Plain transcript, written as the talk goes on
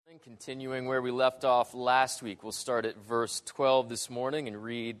Continuing where we left off last week, we'll start at verse 12 this morning and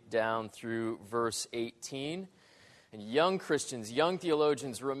read down through verse 18. And young Christians, young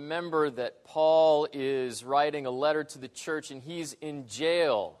theologians, remember that Paul is writing a letter to the church and he's in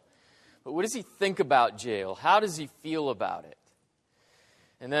jail. But what does he think about jail? How does he feel about it?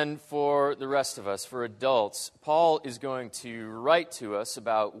 And then for the rest of us, for adults, Paul is going to write to us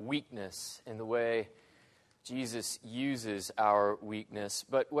about weakness and the way Jesus uses our weakness.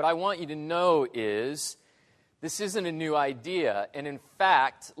 But what I want you to know is this isn't a new idea. And in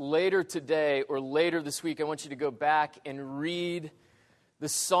fact, later today or later this week, I want you to go back and read the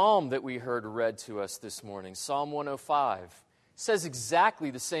psalm that we heard read to us this morning, Psalm 105. It says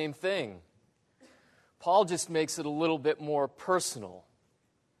exactly the same thing. Paul just makes it a little bit more personal.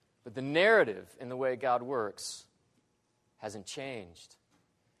 But the narrative in the way God works hasn't changed.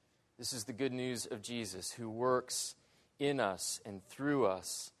 This is the good news of Jesus, who works in us and through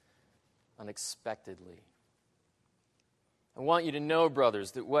us unexpectedly. I want you to know,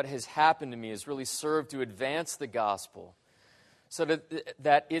 brothers, that what has happened to me has really served to advance the gospel so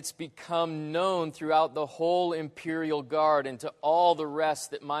that it's become known throughout the whole imperial guard and to all the rest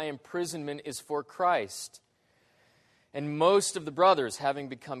that my imprisonment is for Christ. And most of the brothers, having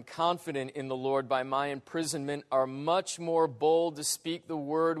become confident in the Lord by my imprisonment, are much more bold to speak the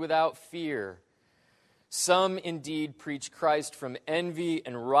word without fear. Some indeed preach Christ from envy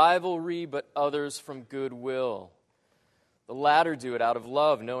and rivalry, but others from goodwill. The latter do it out of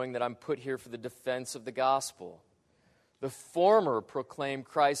love, knowing that I'm put here for the defense of the gospel. The former proclaim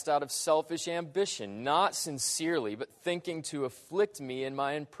Christ out of selfish ambition, not sincerely, but thinking to afflict me in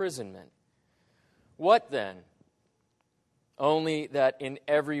my imprisonment. What then? Only that in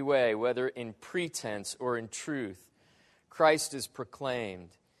every way, whether in pretense or in truth, Christ is proclaimed,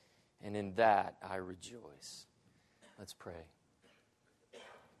 and in that I rejoice. Let's pray.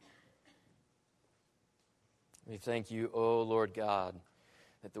 We thank you, O Lord God,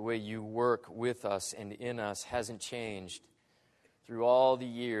 that the way you work with us and in us hasn't changed through all the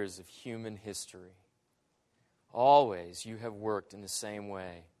years of human history. Always you have worked in the same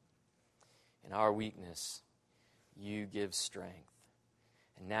way. In our weakness, you give strength.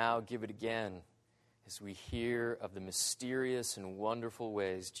 And now give it again as we hear of the mysterious and wonderful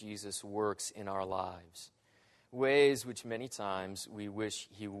ways Jesus works in our lives. Ways which many times we wish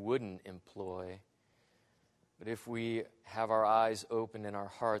he wouldn't employ. But if we have our eyes open and our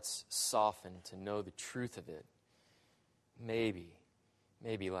hearts softened to know the truth of it, maybe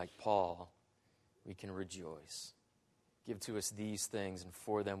like Paul, we can rejoice. Give to us these things, and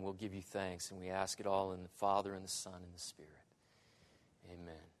for them we'll give you thanks. And we ask it all in the Father, and the Son, and the Spirit.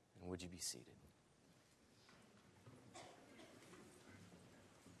 Amen. And would you be seated?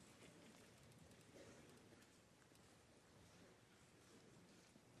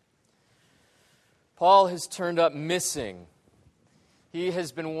 Paul has turned up missing. He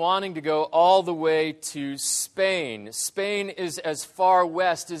has been wanting to go all the way to Spain. Spain is as far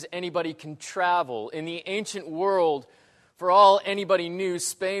west as anybody can travel. In the ancient world, for all anybody knew,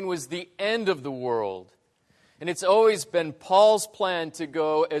 Spain was the end of the world. And it's always been Paul's plan to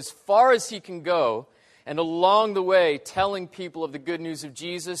go as far as he can go, and along the way telling people of the good news of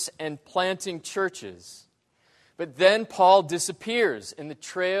Jesus and planting churches. But then Paul disappears, and the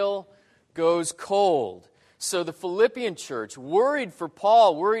trail goes cold. So the Philippian church, worried for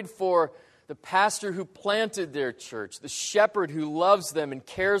Paul, worried for the pastor who planted their church, the shepherd who loves them and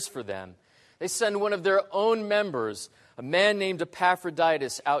cares for them, they send one of their own members, a man named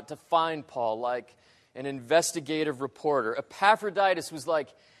Epaphroditus, out to find Paul like an investigative reporter. Epaphroditus was like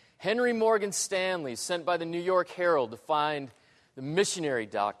Henry Morgan Stanley, sent by the New York Herald to find the missionary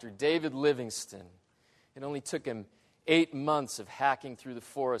doctor, David Livingstone. It only took him 8 months of hacking through the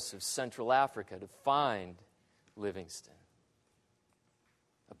forests of Central Africa to find Livingstone.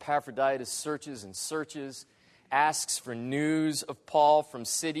 Epaphroditus searches and searches, asks for news of Paul from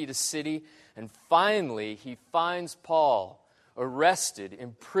city to city, and finally he finds Paul arrested,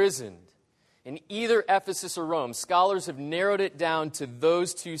 imprisoned in either Ephesus or Rome. Scholars have narrowed it down to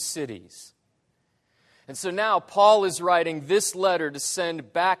those two cities. And so now Paul is writing this letter to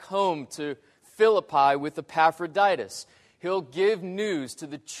send back home to Philippi with Epaphroditus. He'll give news to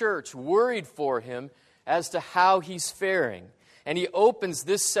the church worried for him as to how he's faring. And he opens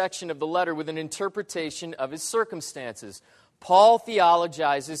this section of the letter with an interpretation of his circumstances. Paul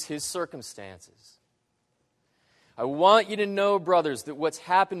theologizes his circumstances. I want you to know, brothers, that what's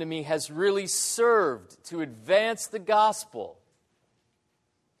happened to me has really served to advance the gospel.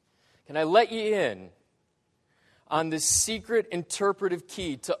 Can I let you in on the secret interpretive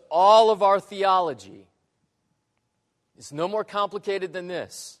key to all of our theology? It's no more complicated than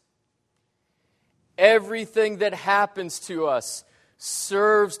this. Everything that happens to us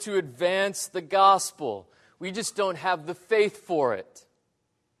serves to advance the gospel. We just don't have the faith for it.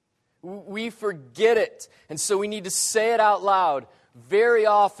 We forget it, and so we need to say it out loud very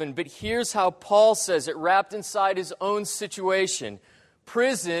often. But here's how Paul says it, wrapped inside his own situation.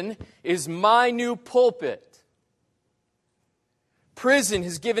 Prison is my new pulpit. Prison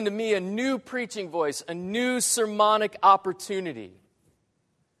has given to me a new preaching voice, a new sermonic opportunity.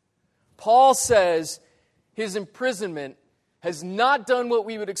 Paul says his imprisonment has not done what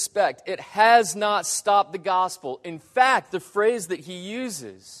we would expect. It has not stopped the gospel. In fact, the phrase that he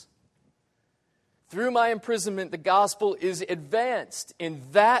uses, through my imprisonment, the gospel is advanced. In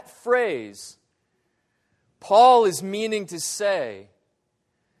that phrase, Paul is meaning to say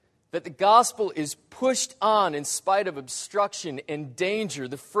that the gospel is pushed on in spite of obstruction and danger.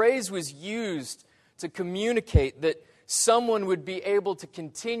 The phrase was used to communicate that someone would be able to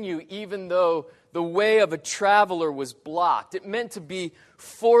continue even though the way of a traveler was blocked. It meant to be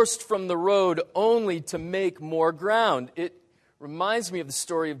forced from the road only to make more ground. It reminds me of the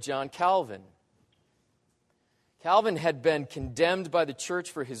story of John Calvin. Calvin had been condemned by the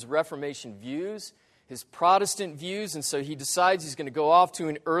church for his Reformation views, his Protestant views, and so he decides he's going to go off to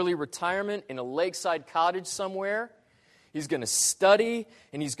an early retirement in a lakeside cottage somewhere. He's going to study,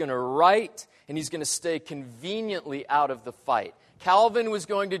 and he's going to write, and he's going to stay conveniently out of the fight. Calvin was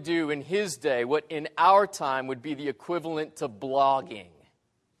going to do in his day what in our time would be the equivalent to blogging.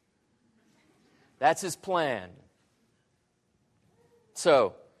 That's his plan.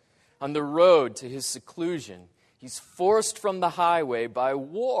 So, on the road to his seclusion, he's forced from the highway by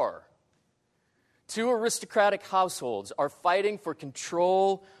war. Two aristocratic households are fighting for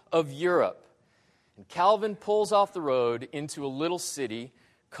control of Europe. And Calvin pulls off the road into a little city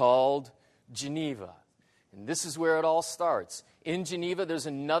called Geneva. And this is where it all starts. In Geneva, there's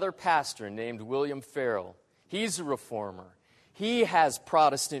another pastor named William Farel. He's a reformer. He has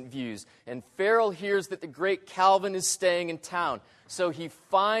Protestant views. And Farel hears that the great Calvin is staying in town. So he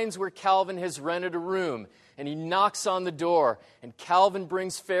finds where Calvin has rented a room. And he knocks on the door. And Calvin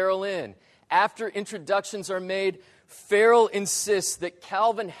brings Farel in. After introductions are made, Farel insists that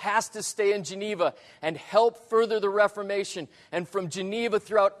Calvin has to stay in Geneva and help further the Reformation, and from Geneva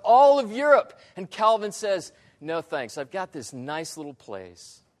throughout all of Europe. And Calvin says, no thanks, I've got this nice little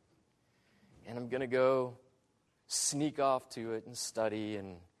place, and I'm going to go sneak off to it and study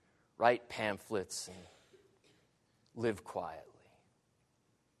and write pamphlets and live quietly.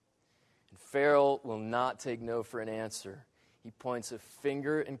 And Farel will not take no for an answer. He points a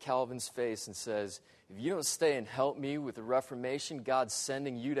finger in Calvin's face and says, if you don't stay and help me with the Reformation, God's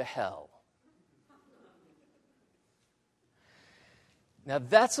sending you to hell. Now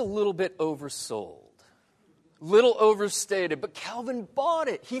that's a little bit oversold, little overstated, but Calvin bought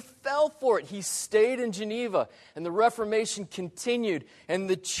it. He fell for it. He stayed in Geneva, and the Reformation continued, and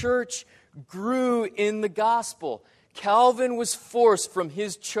the church grew in the gospel. Calvin was forced from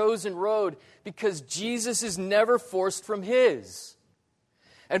his chosen road because Jesus is never forced from his.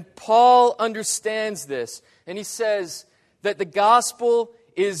 And Paul understands this, and he says that the gospel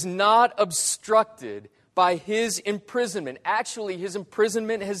is not obstructed by his imprisonment. Actually, his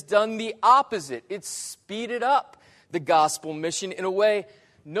imprisonment has done the opposite. It's speeded up the gospel mission in a way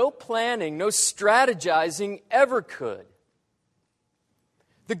no planning, no strategizing ever could.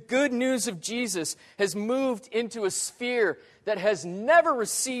 The good news of Jesus has moved into a sphere that has never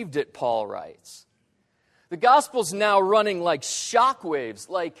received it, Paul writes. The gospel's now running like shockwaves,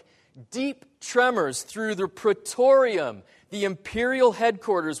 like deep tremors through the Praetorium, the imperial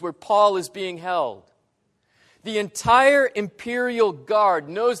headquarters where Paul is being held. The entire imperial guard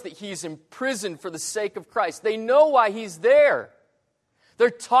knows that he's imprisoned for the sake of Christ. They know why he's there. They're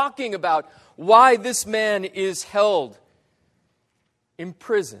talking about why this man is held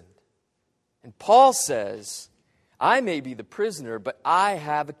imprisoned. And Paul says, I may be the prisoner, but I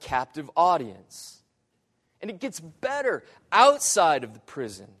have a captive audience. And it gets better outside of the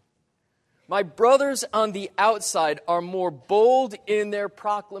prison. My brothers on the outside are more bold in their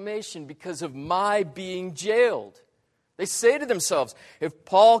proclamation because of my being jailed. They say to themselves, if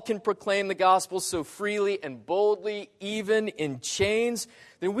Paul can proclaim the gospel so freely and boldly, even in chains,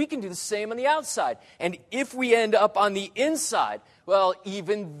 then we can do the same on the outside. And if we end up on the inside, well,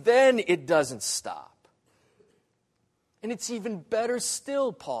 even then it doesn't stop. And it's even better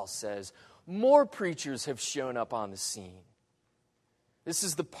still, Paul says. More preachers have shown up on the scene. This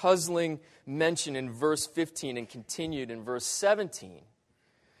is the puzzling mention in verse 15 and continued in verse 17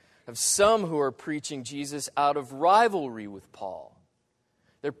 of some who are preaching Jesus out of rivalry with Paul.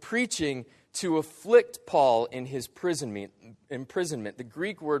 They're preaching to afflict Paul in his imprisonment. The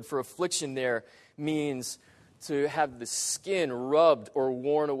Greek word for affliction there means to have the skin rubbed or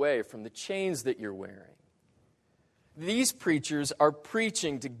worn away from the chains that you're wearing. These preachers are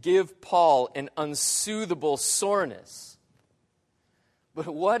preaching to give Paul an unsoothable soreness. But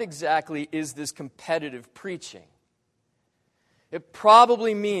what exactly is this competitive preaching? It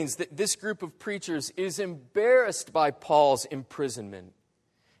probably means that this group of preachers is embarrassed by Paul's imprisonment,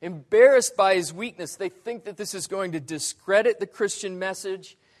 embarrassed by his weakness. They think that this is going to discredit the Christian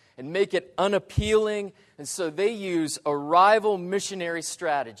message and make it unappealing, and so they use a rival missionary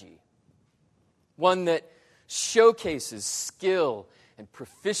strategy, one that showcases skill and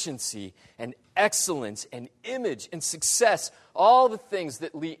proficiency and excellence and image and success, all the things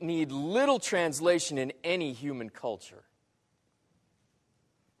that need little translation in any human culture.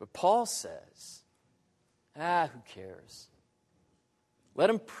 But Paul says, who cares? Let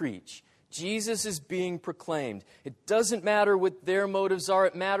them preach. Jesus is being proclaimed. It doesn't matter what their motives are.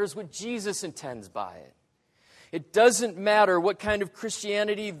 It matters what Jesus intends by it. It doesn't matter what kind of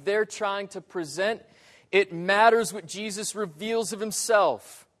Christianity they're trying to present. It matters what Jesus reveals of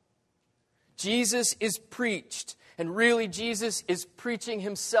himself. Jesus is preached, and really Jesus is preaching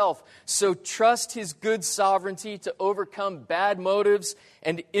himself. So trust his good sovereignty to overcome bad motives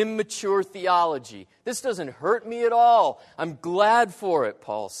and immature theology. This doesn't hurt me at all. I'm glad for it,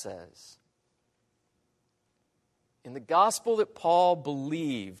 Paul says. In the gospel that Paul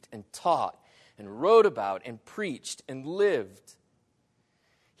believed and taught and wrote about and preached and lived,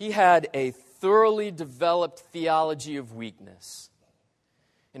 he had a thoroughly developed theology of weakness.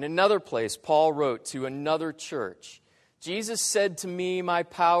 In another place, Paul wrote to another church, Jesus said to me, my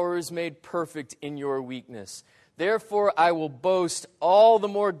power is made perfect in your weakness. Therefore, I will boast all the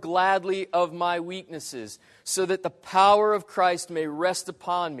more gladly of my weaknesses, so that the power of Christ may rest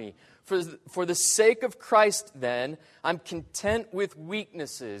upon me. For the sake of Christ, then, I'm content with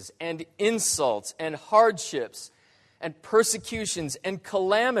weaknesses and insults and hardships and persecutions and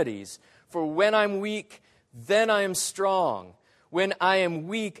calamities. For when I'm weak, then I am strong. When I am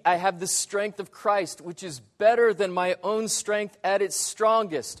weak, I have the strength of Christ, which is better than my own strength at its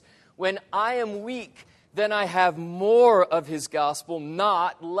strongest. When I am weak, then I have more of his gospel,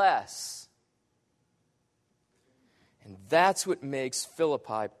 not less. And that's what makes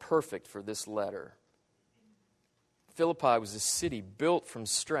Philippi perfect for this letter. Philippi was a city built from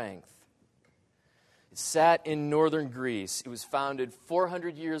strength. It sat in northern Greece. It was founded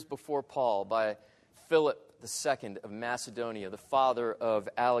 400 years before Paul by Philip II of Macedonia, the father of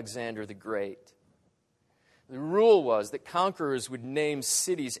Alexander the Great. The rule was that conquerors would name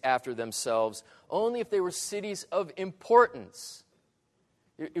cities after themselves only if they were cities of importance.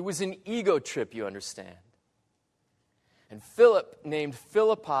 It was an ego trip, you understand. And Philip named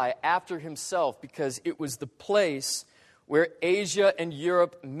Philippi after himself because it was the place where Asia and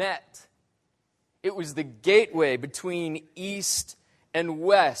Europe met. It was the gateway between East and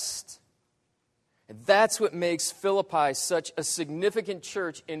West. And that's what makes Philippi such a significant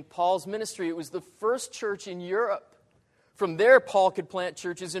church in Paul's ministry. It was the first church in Europe. From there, Paul could plant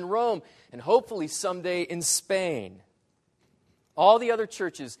churches in Rome and hopefully someday in Spain. All the other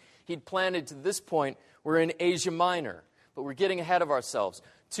churches he'd planted to this point were in Asia Minor. But we're getting ahead of ourselves.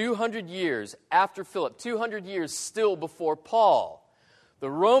 200 years after Philip, 200 years still before Paul,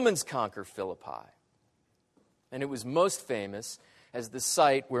 the Romans conquer Philippi. And it was most famous as the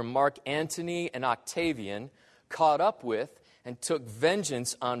site where Mark Antony and Octavian caught up with and took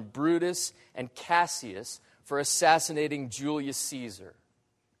vengeance on Brutus and Cassius for assassinating Julius Caesar.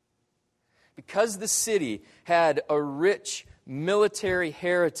 Because the city had a rich military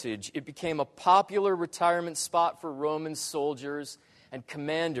heritage, it became a popular retirement spot for Roman soldiers and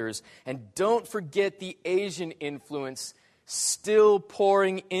commanders. And don't forget the Asian influence still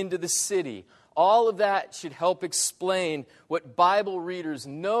pouring into the city. All of that should help explain what Bible readers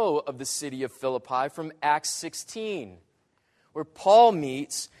know of the city of Philippi from Acts 16, where Paul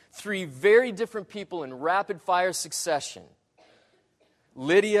meets three very different people in rapid-fire succession: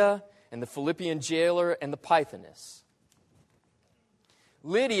 Lydia and the Philippian jailer and the Pythoness.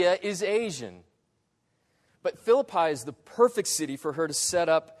 Lydia is Asian, but Philippi is the perfect city for her to set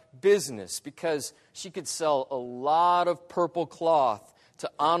up business because she could sell a lot of purple cloth to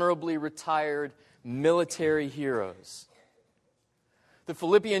honorably retired military heroes. The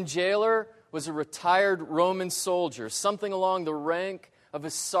Philippian jailer was a retired Roman soldier, something along the rank of a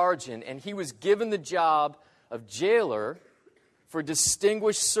sergeant, and he was given the job of jailer for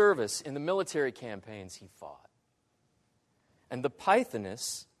distinguished service in the military campaigns he fought. And the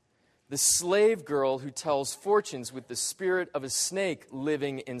Pythoness, the slave girl who tells fortunes with the spirit of a snake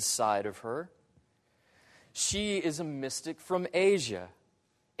living inside of her. She is a mystic from Asia.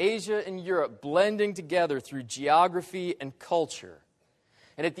 Asia and Europe blending together through geography and culture.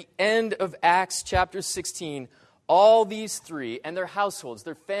 And at the end of Acts chapter 16, all these three and their households,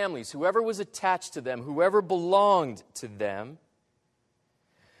 their families, whoever was attached to them, whoever belonged to them,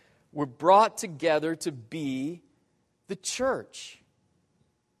 were brought together to be the church.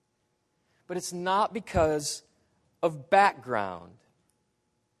 But it's not because of background.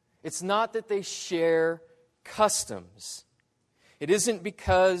 It's not that they share customs. It isn't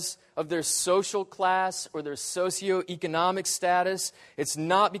because of their social class or their socioeconomic status. It's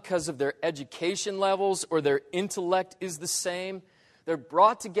not because of their education levels or their intellect is the same. They're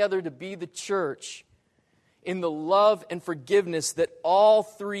brought together to be the church in the love and forgiveness that all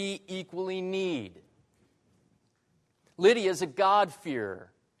three equally need. Lydia is a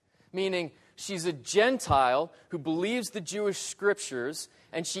God-fearer, meaning she's a Gentile who believes the Jewish scriptures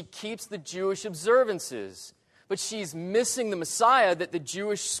and she keeps the Jewish observances. But she's missing the Messiah that the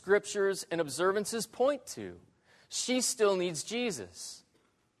Jewish scriptures and observances point to. She still needs Jesus.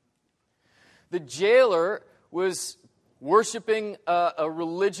 The jailer was worshiping a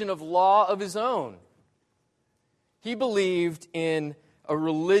religion of law of his own. He believed in a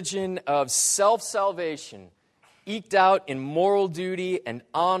religion of self-salvation, eked out in moral duty and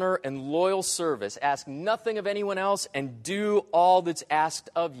honor and loyal service. Ask nothing of anyone else and do all that's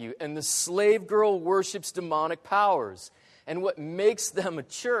asked of you. And the slave girl worships demonic powers. And what makes them a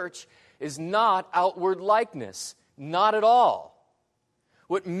church is not outward likeness. Not at all.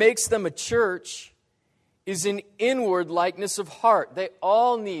 What makes them a church is an inward likeness of heart. They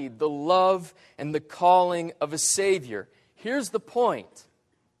all need the love and the calling of a Savior. Here's the point.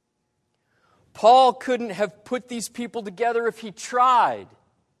 Paul couldn't have put these people together if he tried.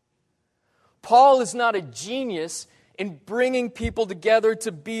 Paul is not a genius in bringing people together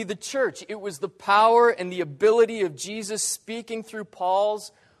to be the church. It was the power and the ability of Jesus speaking through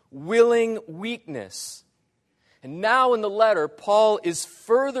Paul's willing weakness. And now in the letter, Paul is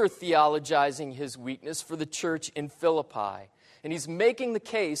further theologizing his weakness for the church in Philippi. And he's making the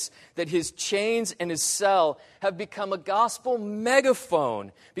case that his chains and his cell have become a gospel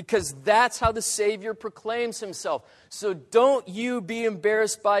megaphone because that's how the Savior proclaims himself. So don't you be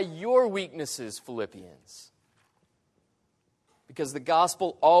embarrassed by your weaknesses, Philippians. Because the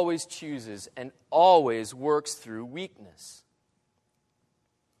gospel always chooses and always works through weakness.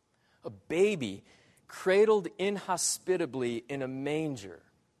 A baby cradled inhospitably in a manger.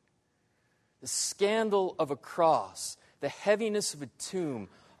 The scandal of a cross. The heaviness of a tomb,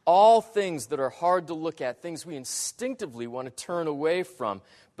 all things that are hard to look at, things we instinctively want to turn away from.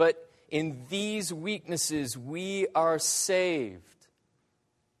 But in these weaknesses, we are saved.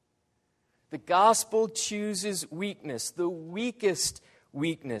 The gospel chooses weakness, the weakest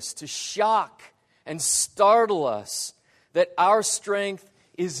weakness, to shock and startle us that our strength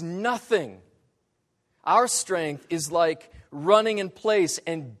is nothing. Our strength is like running in place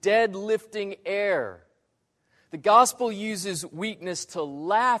and deadlifting air. The gospel uses weakness to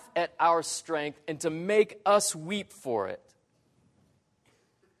laugh at our strength and to make us weep for it.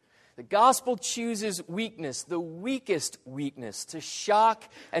 The gospel chooses weakness, the weakest weakness, to shock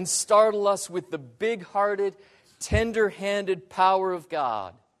and startle us with the big-hearted, tender-handed power of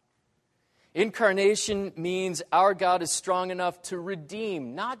God. Incarnation means our God is strong enough to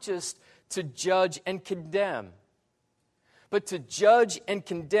redeem, not just to judge and condemn, but to judge and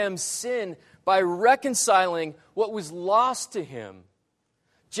condemn sin by reconciling what was lost to him.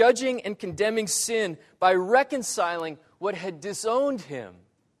 Judging and condemning sin by reconciling what had disowned him.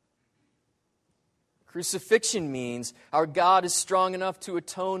 Crucifixion means our God is strong enough to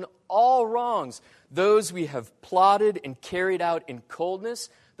atone all wrongs, those we have plotted and carried out in coldness,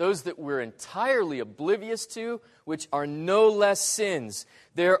 those that we're entirely oblivious to, which are no less sins.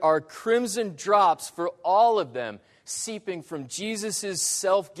 There are crimson drops for all of them seeping from Jesus'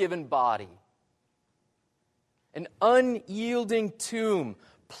 self-given body. An unyielding tomb,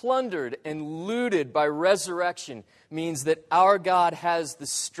 plundered and looted by resurrection, means that our God has the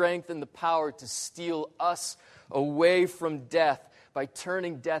strength and the power to steal us away from death by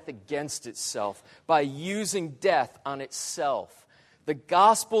turning death against itself, by using death on itself. The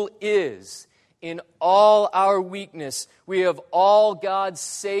gospel is, in all our weakness, we have all God's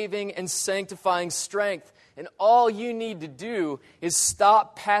saving and sanctifying strength, and all you need to do is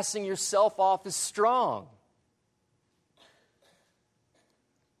stop passing yourself off as strong.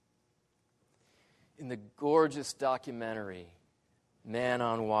 In the gorgeous documentary, Man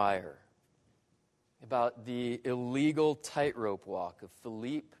on Wire, about the illegal tightrope walk of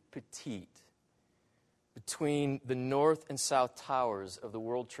Philippe petite between the north and south towers of the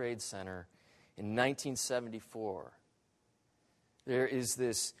World Trade Center in 1974. There is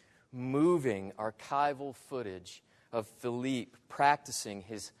this moving archival footage of Philippe practicing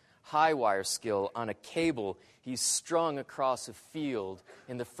his high wire skill on a cable he's strung across a field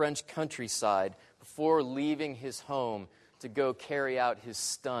in the French countryside before leaving his home to go carry out his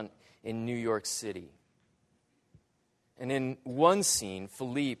stunt in New York City. And in one scene,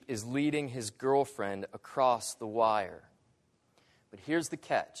 Philippe is leading his girlfriend across the wire. But here's the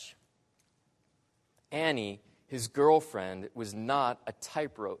catch. Annie, his girlfriend, was not a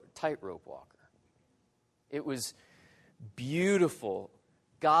tightrope walker. It was beautiful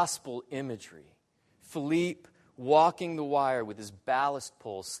gospel imagery. Philippe walking the wire with his ballast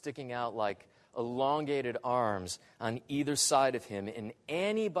pole sticking out like elongated arms on either side of him, and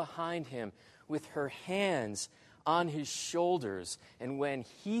Annie behind him with her hands on his shoulders. And when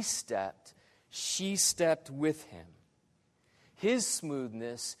he stepped, she stepped with him. His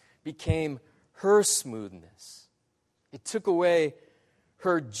smoothness became her smoothness. It took away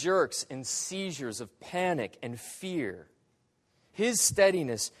her jerks and seizures of panic and fear. His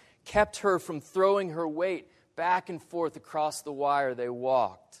steadiness kept her from throwing her weight back and forth across the wire they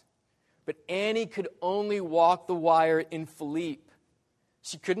walked. But Annie could only walk the wire in Philippe.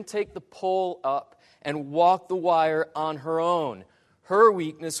 She couldn't take the pole up and walk the wire on her own. Her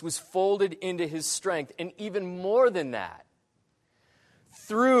weakness was folded into his strength, and even more than that,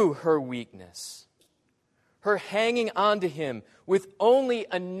 through her weakness, her hanging onto him with only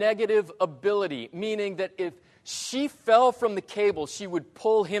a negative ability, meaning that if she fell from the cable, she would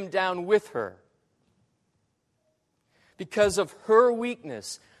pull him down with her. Because of her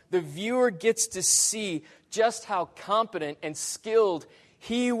weakness, the viewer gets to see just how competent and skilled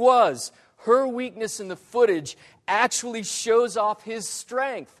he was. Her weakness in the footage actually shows off his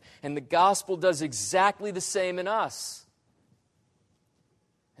strength, and the gospel does exactly the same in us.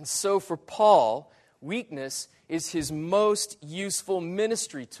 And so for Paul, weakness is his most useful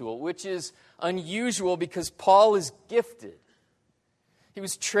ministry tool, which is unusual because Paul is gifted. He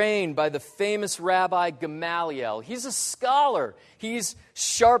was trained by the famous Rabbi Gamaliel. He's a scholar. He's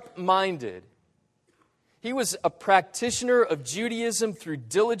sharp-minded. He was a practitioner of Judaism through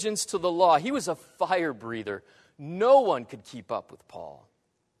diligence to the law. He was a fire breather. No one could keep up with Paul.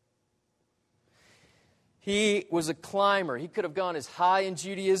 He was a climber. He could have gone as high in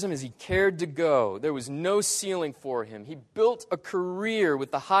Judaism as he cared to go. There was no ceiling for him. He built a career with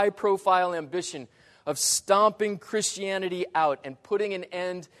the high-profile ambition of stomping Christianity out and putting an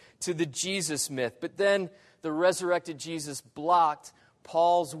end to the Jesus myth. But then the resurrected Jesus blocked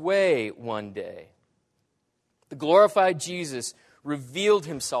Paul's way one day. The glorified Jesus revealed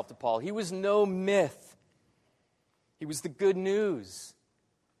himself to Paul. He was no myth. He was the good news,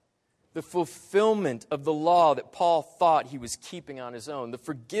 the fulfillment of the law that Paul thought he was keeping on his own, the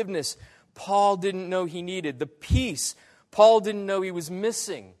forgiveness Paul didn't know he needed, the peace Paul didn't know he was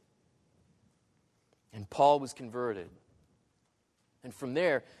missing. And Paul was converted. And from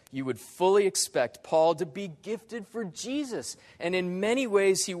there, you would fully expect Paul to be gifted for Jesus. And in many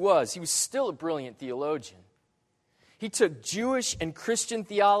ways he was. He was still a brilliant theologian. He took Jewish and Christian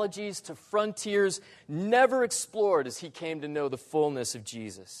theologies to frontiers never explored as he came to know the fullness of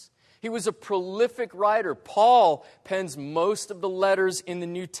Jesus. He was a prolific writer. Paul pens most of the letters in the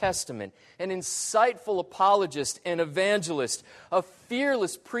New Testament, an insightful apologist and evangelist, a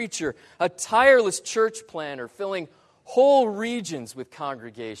fearless preacher, a tireless church planner, filling whole regions with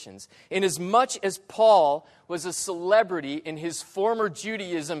congregations. Inasmuch as Paul was a celebrity in his former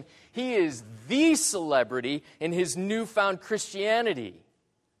Judaism, he is the celebrity in his newfound Christianity.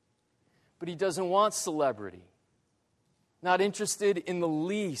 But he doesn't want celebrity. Not interested in the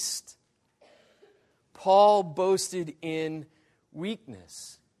least. Paul boasted in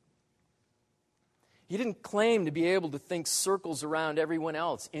weakness. He didn't claim to be able to think circles around everyone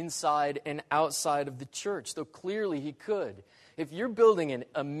else, inside and outside of the church, though clearly he could. If you're building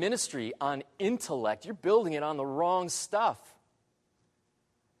a ministry on intellect, you're building it on the wrong stuff.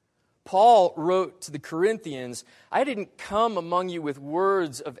 Paul wrote to the Corinthians, I didn't come among you with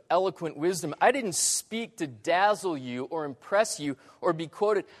words of eloquent wisdom. I didn't speak to dazzle you or impress you or be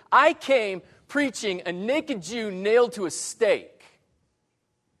quoted. I came preaching a naked Jew nailed to a stake.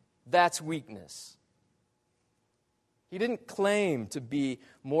 That's weakness. He didn't claim to be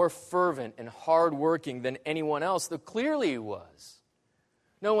more fervent and hardworking than anyone else, though clearly he was.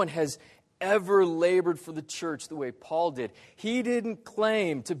 No one has ever labored for the church the way Paul did. He didn't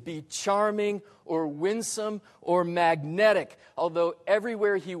claim to be charming or winsome or magnetic, although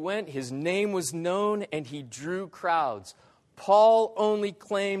everywhere he went, his name was known and he drew crowds. Paul only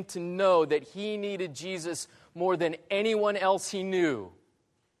claimed to know that he needed Jesus more than anyone else he knew.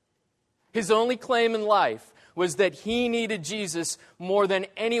 His only claim in life was that he needed Jesus more than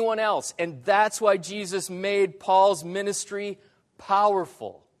anyone else. And that's why Jesus made Paul's ministry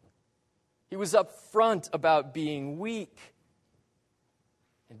powerful. He was upfront about being weak.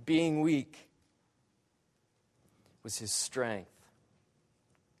 And being weak was his strength.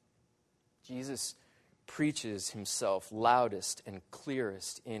 Jesus preaches himself loudest and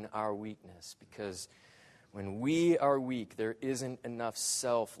clearest in our weakness, because when we are weak, there isn't enough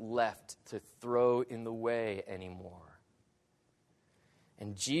self left to throw in the way anymore.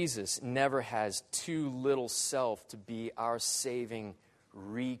 And Jesus never has too little self to be our saving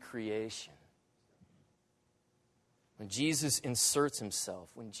recreation. When Jesus inserts himself,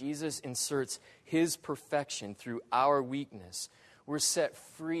 when Jesus inserts his perfection through our weakness, we're set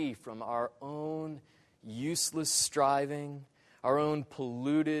free from our own useless striving, our own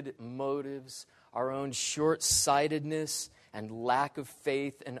polluted motives, our own short-sightedness and lack of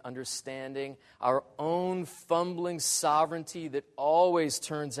faith and understanding, our own fumbling sovereignty that always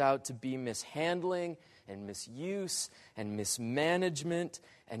turns out to be mishandling and misuse and mismanagement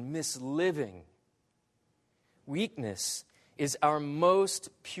and misliving. Weakness is our most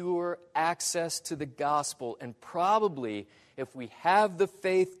pure access to the gospel, and probably, if we have the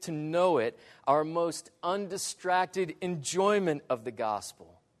faith to know it, our most undistracted enjoyment of the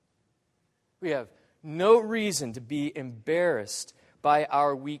gospel. We have no reason to be embarrassed by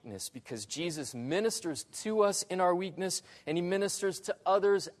our weakness, because Jesus ministers to us in our weakness, and he ministers to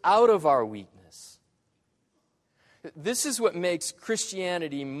others out of our weakness. This is what makes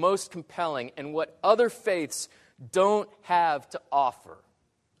Christianity most compelling and what other faiths don't have to offer.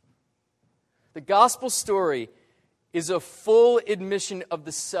 The gospel story is a full admission of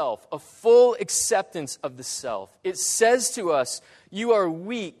the self, a full acceptance of the self. It says to us, you are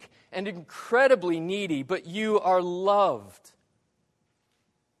weak and incredibly needy, but you are loved.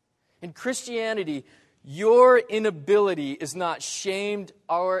 In Christianity, your inability is not shamed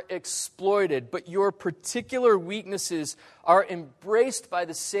or exploited, but your particular weaknesses are embraced by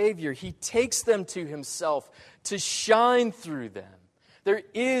the Savior. He takes them to himself to shine through them. There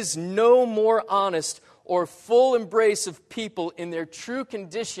is no more honest or full embrace of people in their true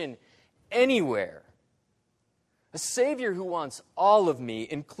condition anywhere. A Savior who wants all of me,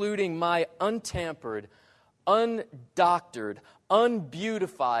 including my untampered, undoctored,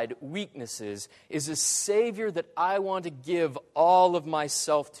 unbeautified weaknesses, is a Savior that I want to give all of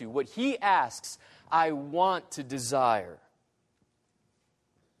myself to. What he asks, I want to desire.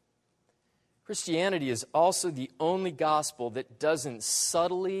 Christianity is also the only gospel that doesn't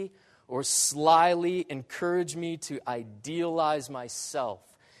subtly or slyly encourage me to idealize myself,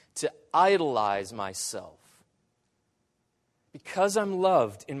 to idolize myself. Because I'm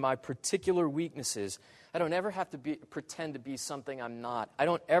loved in my particular weaknesses, I don't ever have to pretend to be something I'm not. I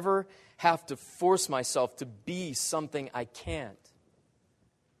don't ever have to force myself to be something I can't.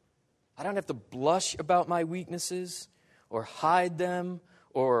 I don't have to blush about my weaknesses or hide them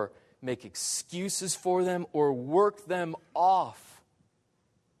or make excuses for them or work them off.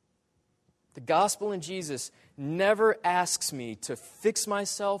 The gospel in Jesus never asks me to fix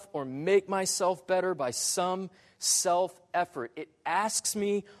myself or make myself better by some self-effort. It asks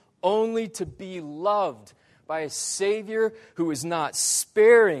me only to be loved by a Savior who is not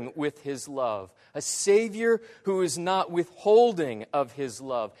sparing with his love, a Savior who is not withholding of his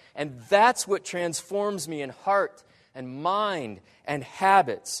love. And that's what transforms me in heart and mind and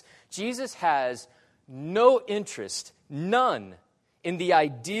habits. Jesus has no interest, none, in the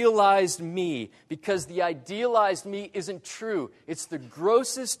idealized me, because the idealized me isn't true. It's the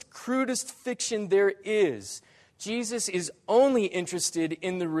grossest, crudest fiction there is. Jesus is only interested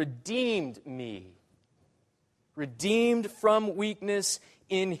in the redeemed me, redeemed from weakness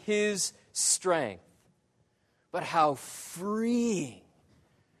in his strength. But how freeing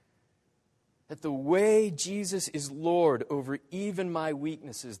that the way Jesus is Lord over even my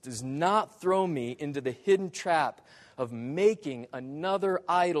weaknesses does not throw me into the hidden trap of making another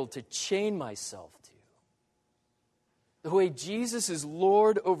idol to chain myself to. The way Jesus is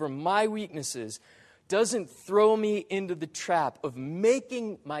Lord over my weaknesses doesn't throw me into the trap of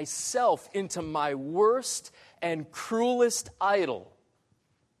making myself into my worst and cruelest idol.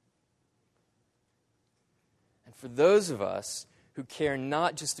 And for those of us who care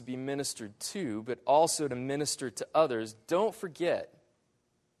not just to be ministered to, but also to minister to others, don't forget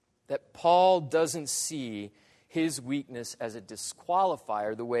that Paul doesn't see his weakness as a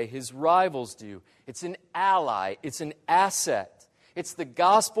disqualifier the way his rivals do. It's an ally. It's an asset. It's the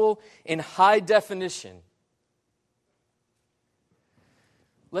gospel in high definition.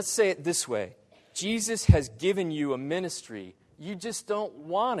 let's say it this way. Jesus has given you a ministry. You just don't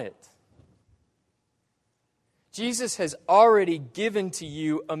want it. Jesus has already given to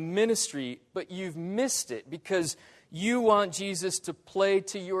you a ministry, but you've missed it because you want Jesus to play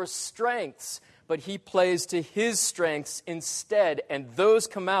to your strengths, but he plays to his strengths instead, and those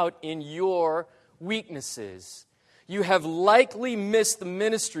come out in your weaknesses. You have likely missed the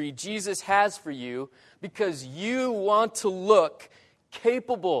ministry Jesus has for you because you want to look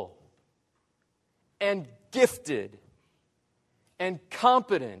capable and gifted and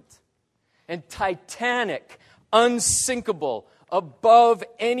competent and titanic, unsinkable, above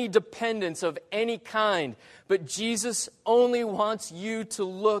any dependence of any kind. But Jesus only wants you to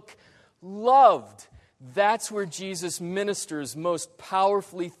look loved. That's where Jesus ministers most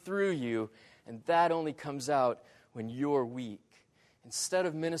powerfully through you, and that only comes out when you're weak. Instead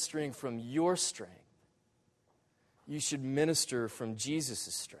of ministering from your strength, you should minister from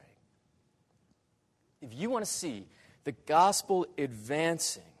Jesus' strength. If you want to see the gospel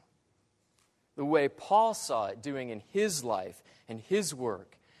advancing the way Paul saw it doing in his life and his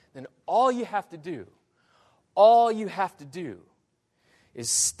work, then all you have to do is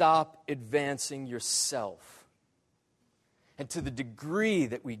stop advancing yourself. And to the degree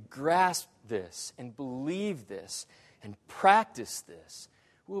that we grasp this and believe this and practice this,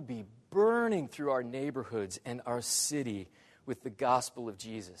 we'll be burning through our neighborhoods and our city with the gospel of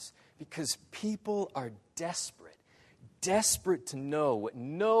Jesus. Because people are desperate to know what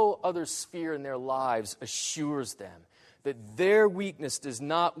no other sphere in their lives assures them, that their weakness does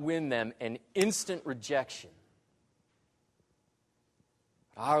not win them an instant rejection.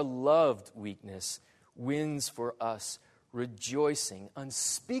 Our loved weakness wins for us rejoicing,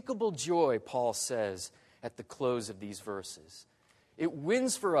 unspeakable joy, Paul says at the close of these verses. It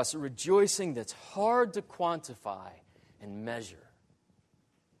wins for us a rejoicing that's hard to quantify and measure.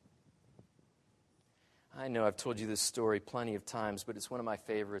 I know I've told you this story plenty of times, but it's one of my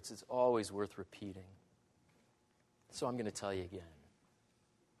favorites. It's always worth repeating. So I'm going to tell you again.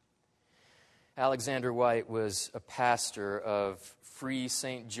 Alexander Whyte was a pastor of Free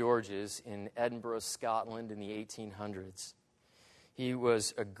St. George's in Edinburgh, Scotland in the 1800s. He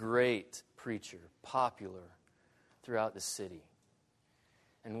was a great preacher, popular throughout the city.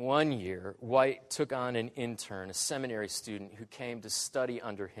 And one year, Whyte took on an intern, a seminary student who came to study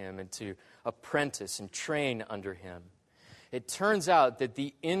under him and to apprentice and train under him. It turns out that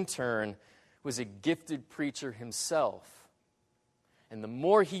the intern was a gifted preacher himself. And the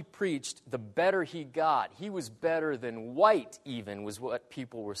more he preached, the better he got. He was better than Whyte even, was what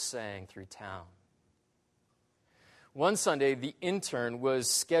people were saying through town. One Sunday, the intern was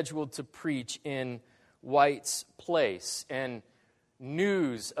scheduled to preach in Whyte's place, and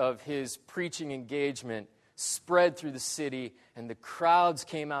news of his preaching engagement spread through the city, and the crowds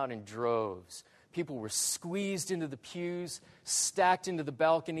came out in droves. People were squeezed into the pews, stacked into the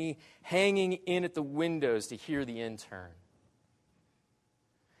balcony, hanging in at the windows to hear the intern.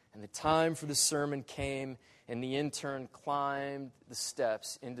 And the time for the sermon came, and the intern climbed the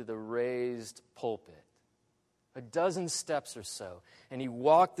steps into the raised pulpit. A dozen steps or so. And he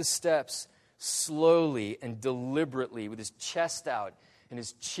walked the steps slowly and deliberately with his chest out and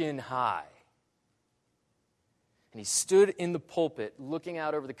his chin high. And he stood in the pulpit looking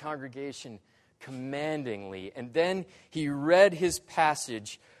out over the congregation commandingly. And then he read his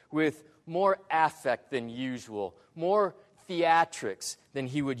passage with more affect than usual, more theatrics than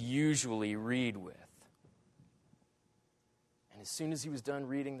he would usually read with. And as soon as he was done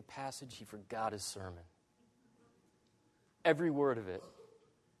reading the passage, he forgot his sermon. Every word of it.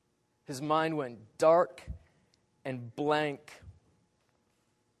 His mind went dark and blank.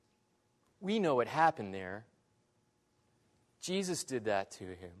 We know what happened there. Jesus did that to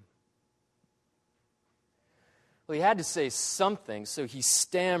him. Well, he had to say something, so he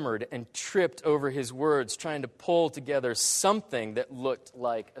stammered and tripped over his words, trying to pull together something that looked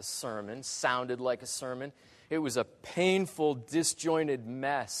like a sermon, sounded like a sermon. It was a painful, disjointed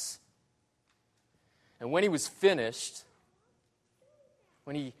mess. And when he was finished,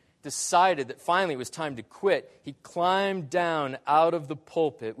 when he decided that finally it was time to quit, he climbed down out of the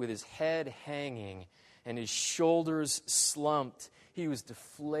pulpit with his head hanging and his shoulders slumped. He was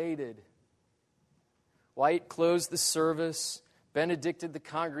deflated. Whyte closed the service, benedicted the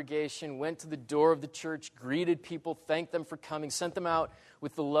congregation, went to the door of the church, greeted people, thanked them for coming, sent them out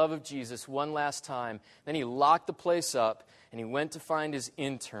with the love of Jesus one last time. Then he locked the place up, and he went to find his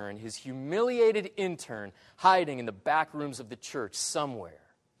intern, his humiliated intern, hiding in the back rooms of the church somewhere.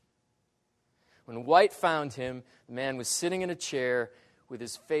 When Whyte found him, the man was sitting in a chair with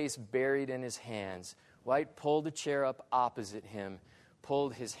his face buried in his hands. Whyte pulled the chair up opposite him,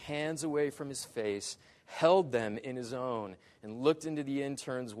 pulled his hands away from his face, held them in his own, and looked into the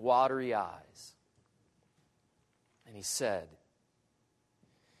intern's watery eyes. And he said,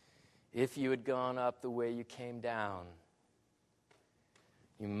 "If you had gone up the way you came down,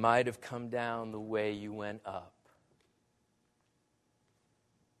 you might have come down the way you went up."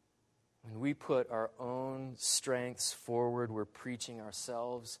 When we put our own strengths forward, we're preaching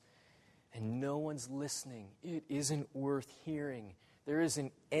ourselves, and no one's listening. It isn't worth hearing. There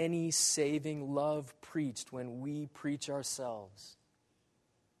isn't any saving love preached when we preach ourselves.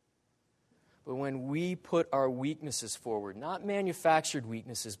 But when we put our weaknesses forward, not manufactured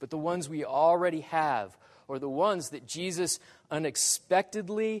weaknesses, but the ones we already have, or the ones that Jesus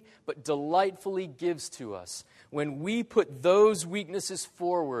unexpectedly but delightfully gives to us, when we put those weaknesses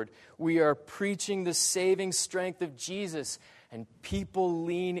forward, we are preaching the saving strength of Jesus, and people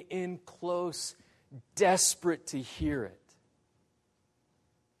lean in close, desperate to hear it.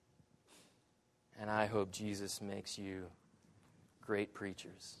 And I hope Jesus makes you great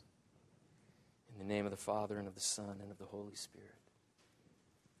preachers. In the name of the Father, and of the Son, and of the Holy Spirit.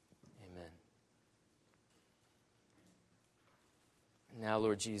 Amen. Now,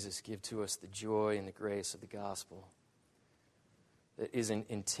 Lord Jesus, give to us the joy and the grace of the gospel that isn't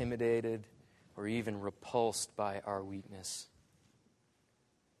intimidated or even repulsed by our weakness.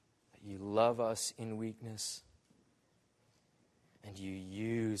 That you love us in weakness, and you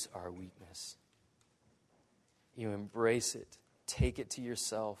use our weakness. You embrace it, take it to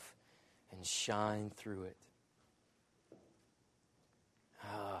yourself, and shine through it.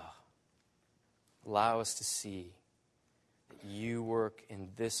 Allow us to see that you work in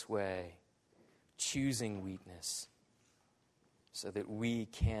this way, choosing weakness, so that we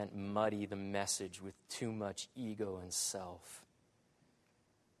can't muddy the message with too much ego and self.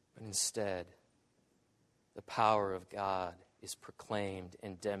 But instead, the power of God is proclaimed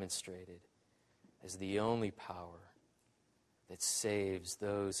and demonstrated as the only power that saves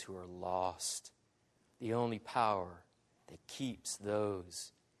those who are lost, the only power that keeps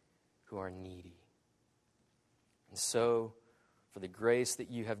those who are needy. And so, for the grace that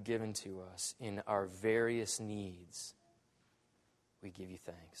you have given to us in our various needs, we give you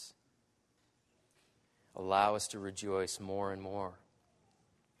thanks. Allow us to rejoice more and more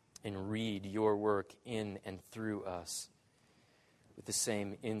and read your work in and through us with the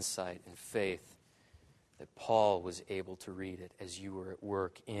same insight and faith that Paul was able to read it as you were at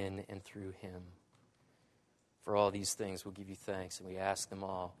work in and through him. For all these things we'll give you thanks, and we ask them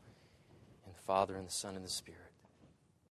all in the Father, and the Son, and the Spirit.